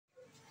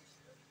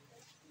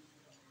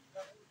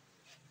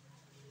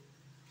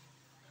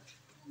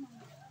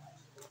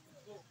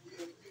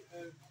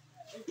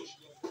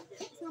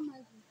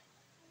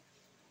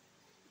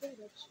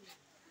Come,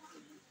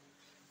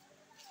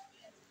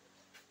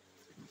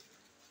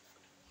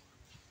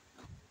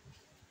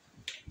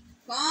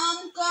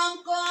 come,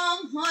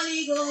 come,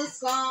 Holy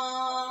Ghost,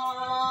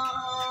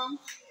 come.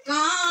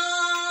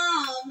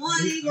 Come,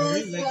 Holy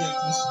Ghost,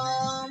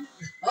 come.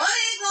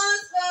 Holy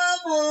Ghost,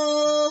 come,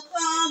 oh,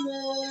 come,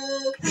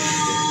 oh,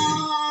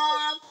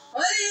 come.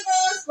 Holy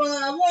Ghost,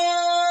 come,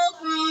 oh,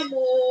 come,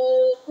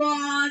 oh,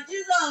 come.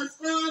 Jesus,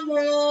 come,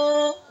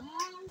 oh.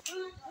 Come,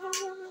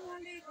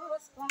 Holy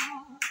Ghost,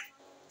 come.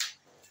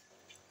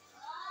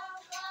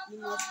 You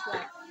must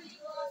clap.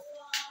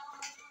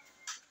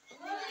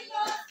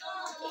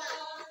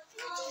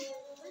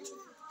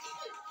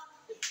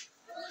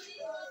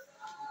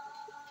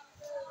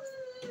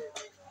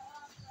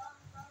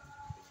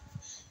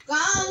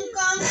 Come,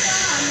 come,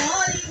 come,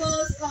 Holy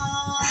Ghost,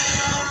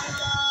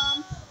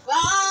 come.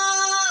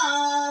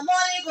 Come,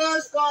 Holy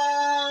Ghost,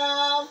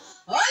 come.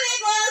 Holy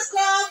Ghost,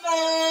 come,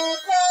 oh,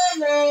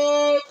 come,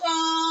 oh,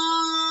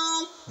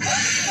 come.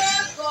 Holy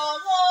Ghost,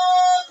 come,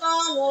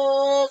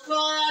 oh,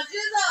 come.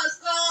 Jesus,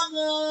 come,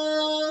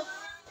 oh.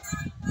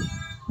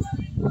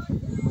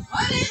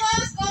 Holy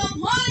Ghost, come,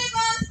 Holy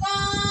Ghost,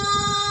 come.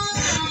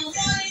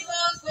 Holy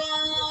Ghost,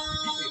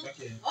 come.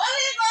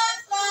 Holy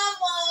Ghost, come,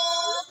 oh,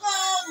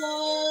 come,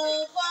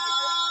 oh,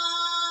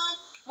 come.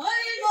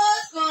 Holy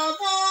Ghost, come,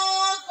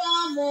 oh,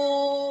 come,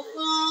 oh,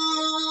 come.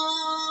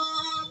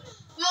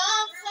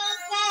 Come, come,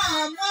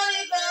 come,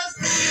 Holy Ghost,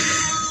 come.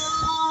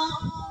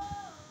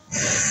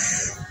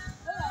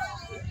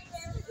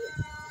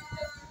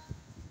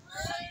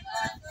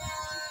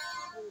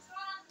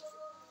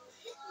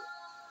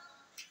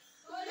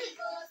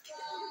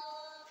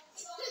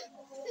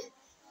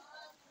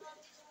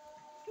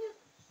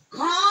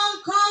 Come,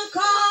 come,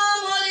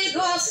 come, Holy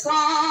Ghost,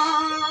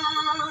 come.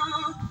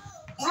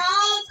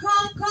 Come,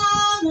 come,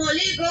 come,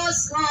 Holy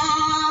Ghost,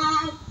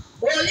 come.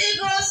 Holy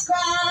Ghost,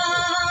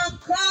 come,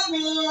 come,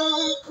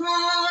 oh,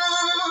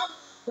 come.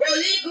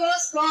 Holy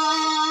Ghost,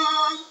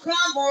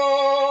 come,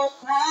 oh,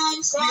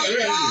 come.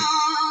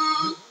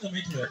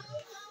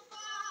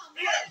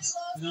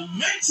 In the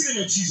mighty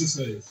name of Jesus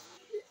Christ.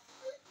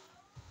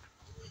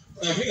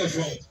 Now bring your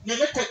front. No,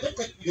 don't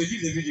cut. You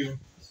leave the video.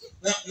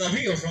 Now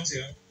bring your front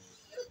here.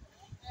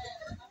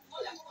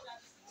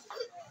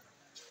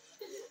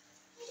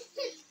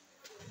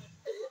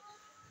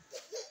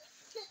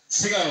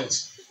 Speak out.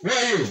 Where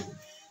are you?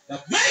 The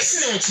mighty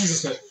name of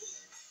Jesus Christ.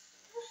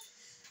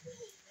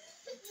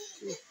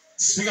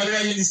 Speak out. Where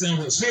are you in this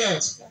temple? Speak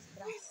out.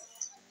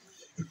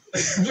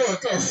 No,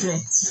 come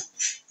front.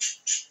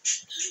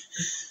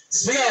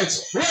 Speak out.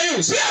 Who are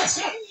you? Speak out.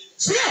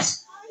 Speak out.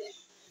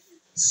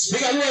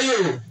 Speak out. Who are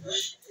you?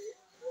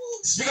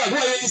 Speak out. Who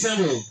are you in this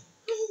temple?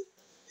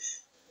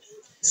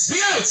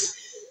 Speak out.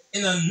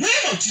 In the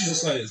name of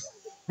Jesus Christ.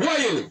 Who are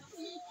you?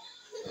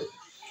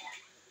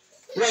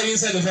 Who are you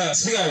inside the fire?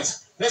 Speak out.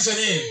 What's your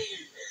name?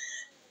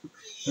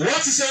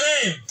 What is your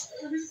name?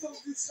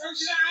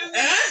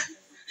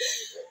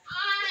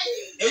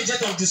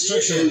 Agent of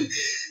destruction.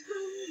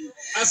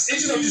 As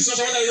agent of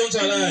destruction, what are you doing to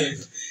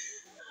alive?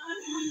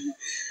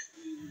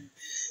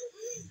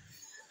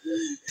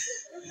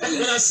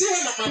 When I see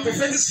my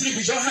prophetic spirit,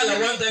 we just had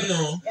at one time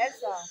now. Yes,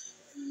 sir.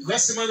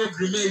 God's man of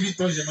remain even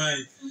touch your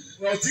mind.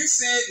 Well, things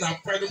say na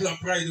pride.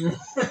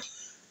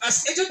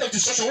 As agent of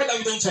destruction, what have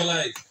you done to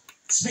alive?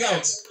 Speak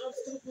out.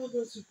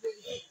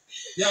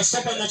 You have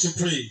stopped her not to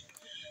pray.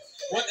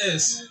 What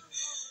else?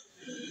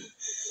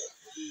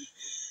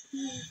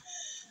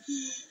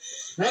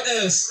 What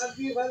else? Have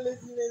you ever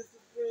laziness to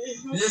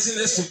pray?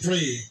 Laziness to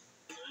pray.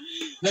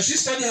 Does she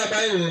study her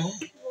Bible? No.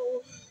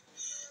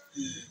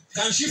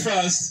 Can she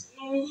fast?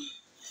 No.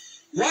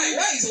 Why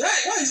is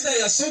that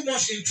you are so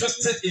much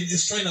interested in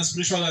destroying her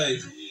spiritual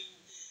life?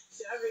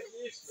 She has a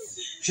gift.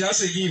 She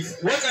has a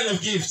gift. What kind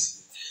of gift?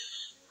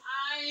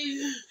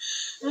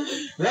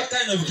 What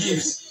kind of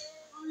gift?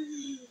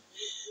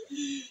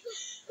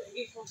 The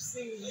gift of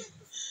singing.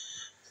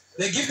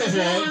 The gift of I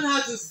don't what?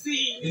 want her to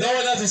sing. You don't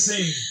want her to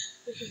sing.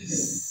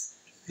 Yes.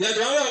 Are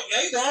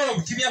you the one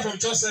of giving her from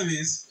church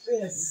service?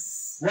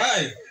 Yes. Why?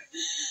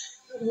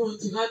 I don't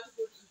want her to go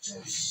to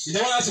church. You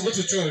don't want her to go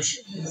to church?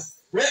 Yes.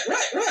 Where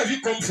have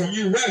you come from?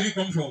 Where have you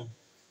come from?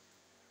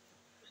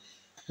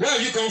 Where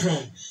have you come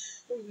from?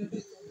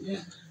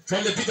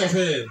 From the pit of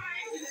hell.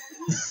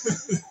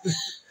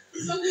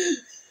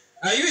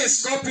 Are you a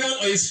scorpion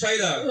or a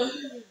spider?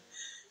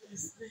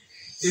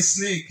 A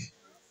snake.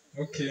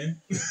 Okay.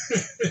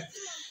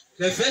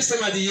 The first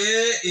time of the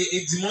year,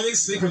 a demonic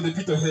snake from the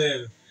pit of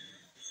hell.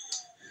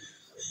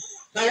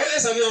 Now, what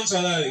else have you done to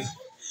her life?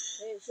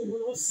 She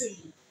will not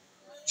sing.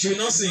 She will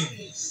not sing.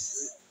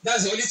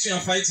 That's the only thing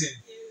you're fighting.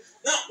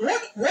 Now,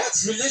 what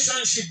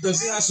relationship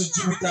does it have to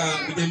do with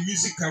the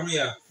music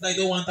career that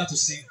you don't want her to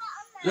sing?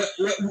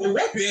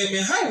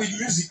 How will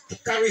music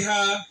carry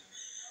her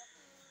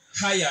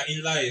higher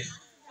in life?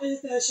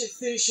 Anytime she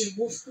sings, she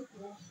moves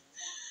people.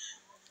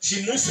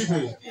 She moves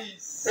people.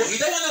 Yes. Oh, you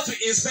don't want her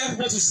to inspire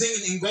people to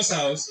sing in God's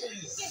house?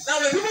 Yes. Now,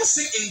 when people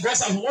sing in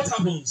God's house, what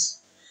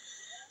happens?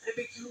 I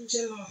become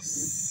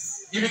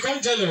jealous. You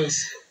become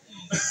jealous.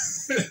 Yes.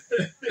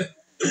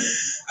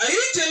 Are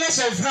you jealous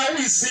of how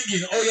he's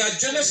singing, or you are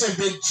jealous of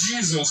the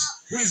Jesus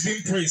who is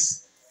being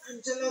praised?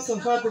 I'm jealous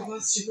of how the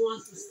ones she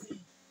knows how to sing.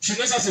 She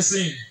knows how to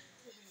sing.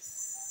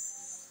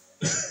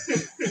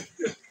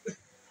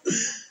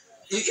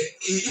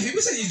 If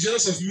you say you're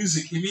jealous of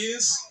music, it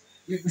means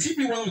you should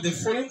be one of the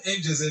fallen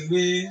angels and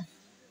they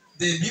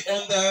be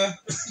under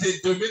the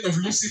domain of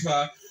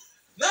Lucifer.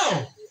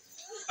 Now,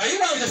 are you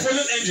one of the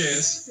fallen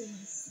angels?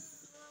 Yes.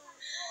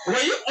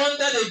 Were you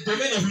under the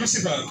domain of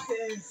Lucifer?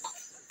 Yes.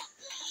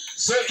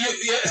 So you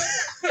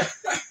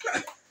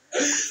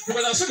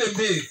because I saw them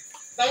there.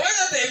 Now why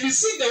not if you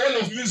sing the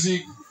world of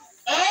music,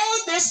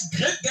 all those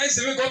great guys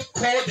that we God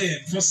called them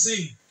for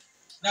sing.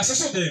 Now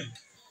so them.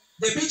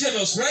 They be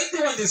jealous. Why they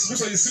want this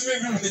most of the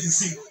singing we will need to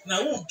sing?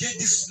 Now who get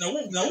this now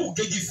who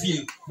get the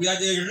feel? We are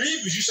the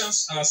real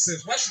musicians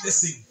ourselves. Why should they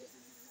sing?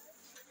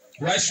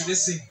 Why should they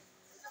sing?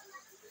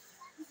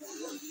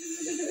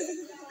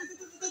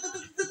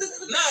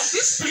 Now,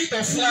 this spirit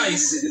of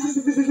flies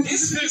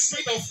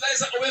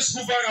that always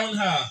move around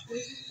her.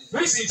 Who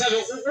is in charge?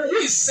 Who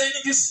is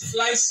sending these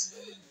flies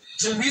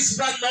to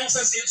whisper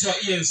nonsense into her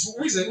ears?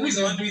 Who is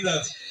the one doing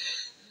that?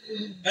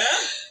 Eh?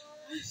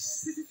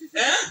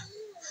 Eh?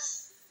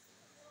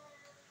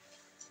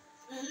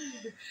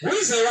 Who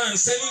is the one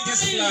sending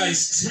these flies,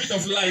 spirit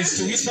of lies,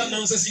 to whisper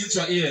nonsense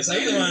into her ears? Are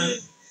you the one?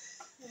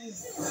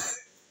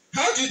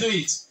 How do you do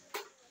it?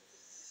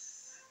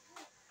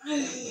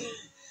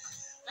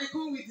 I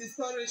come with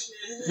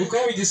discouragement. You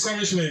come with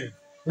discouragement.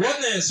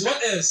 What else?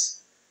 What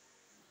else?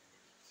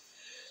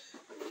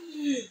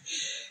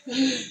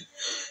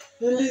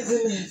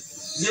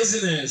 Laziness.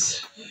 Laziness.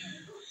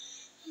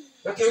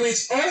 Okay,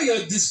 with all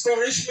your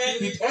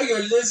discouragement, with all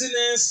your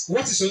laziness,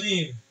 what is your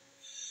name?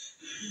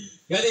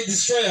 You are the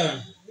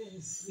destroyer.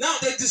 Yes. Now,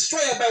 the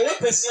destroyer by what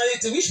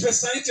personality? Which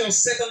personality of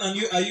Satan are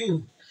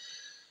you?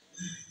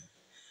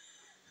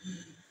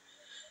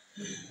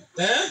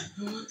 Eh?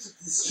 I want to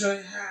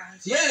destroy her.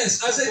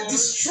 Yes, as a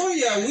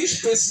destroyer,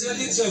 which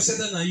personality of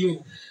Satan are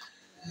you?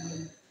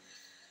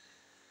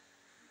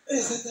 A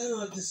Satan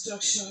of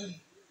destruction.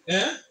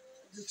 Eh?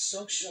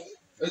 Destruction.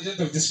 Agent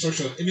of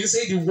destruction. It means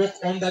say you walk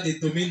under the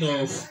domain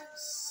of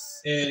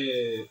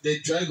the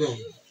dragon.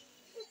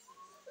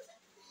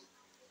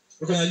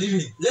 We're gonna leave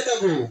it. Let her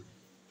go.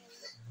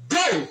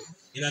 Go!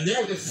 In the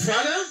name of the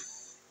Father,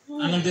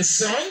 and of the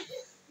Son,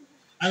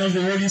 and of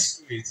the Holy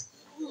Spirit.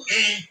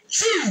 In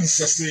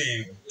Jesus'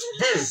 name.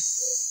 Go.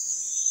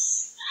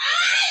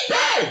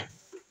 Go!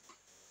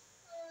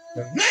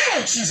 The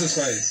name of Jesus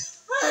Christ.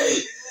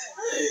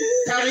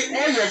 Carry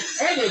all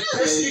the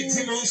cosmic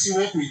demons you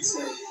work with.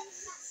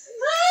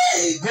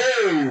 Go.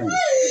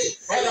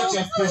 All that you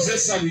have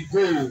possessed her will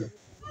go.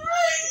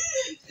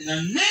 In the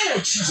name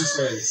of Jesus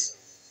Christ.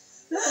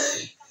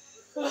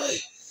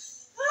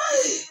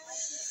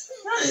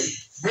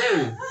 Go.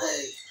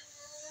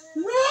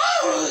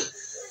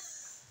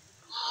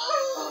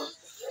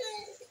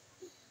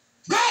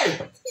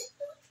 Go!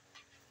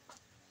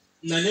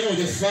 In the name of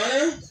the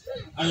Father,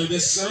 and of the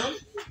Son,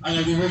 and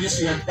of the Holy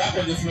Spirit, back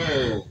on the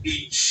floor.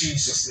 In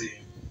Jesus'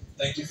 name.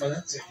 Thank you,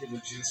 Father. Thank you,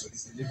 Lord Jesus, for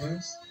this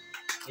deliverance.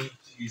 In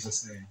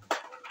Jesus' name.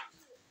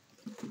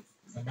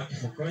 I'm asking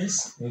for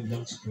Christ. We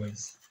belong to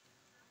Christ.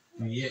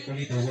 We hear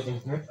only the word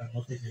of God and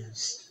nothing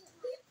else.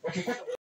 Okay,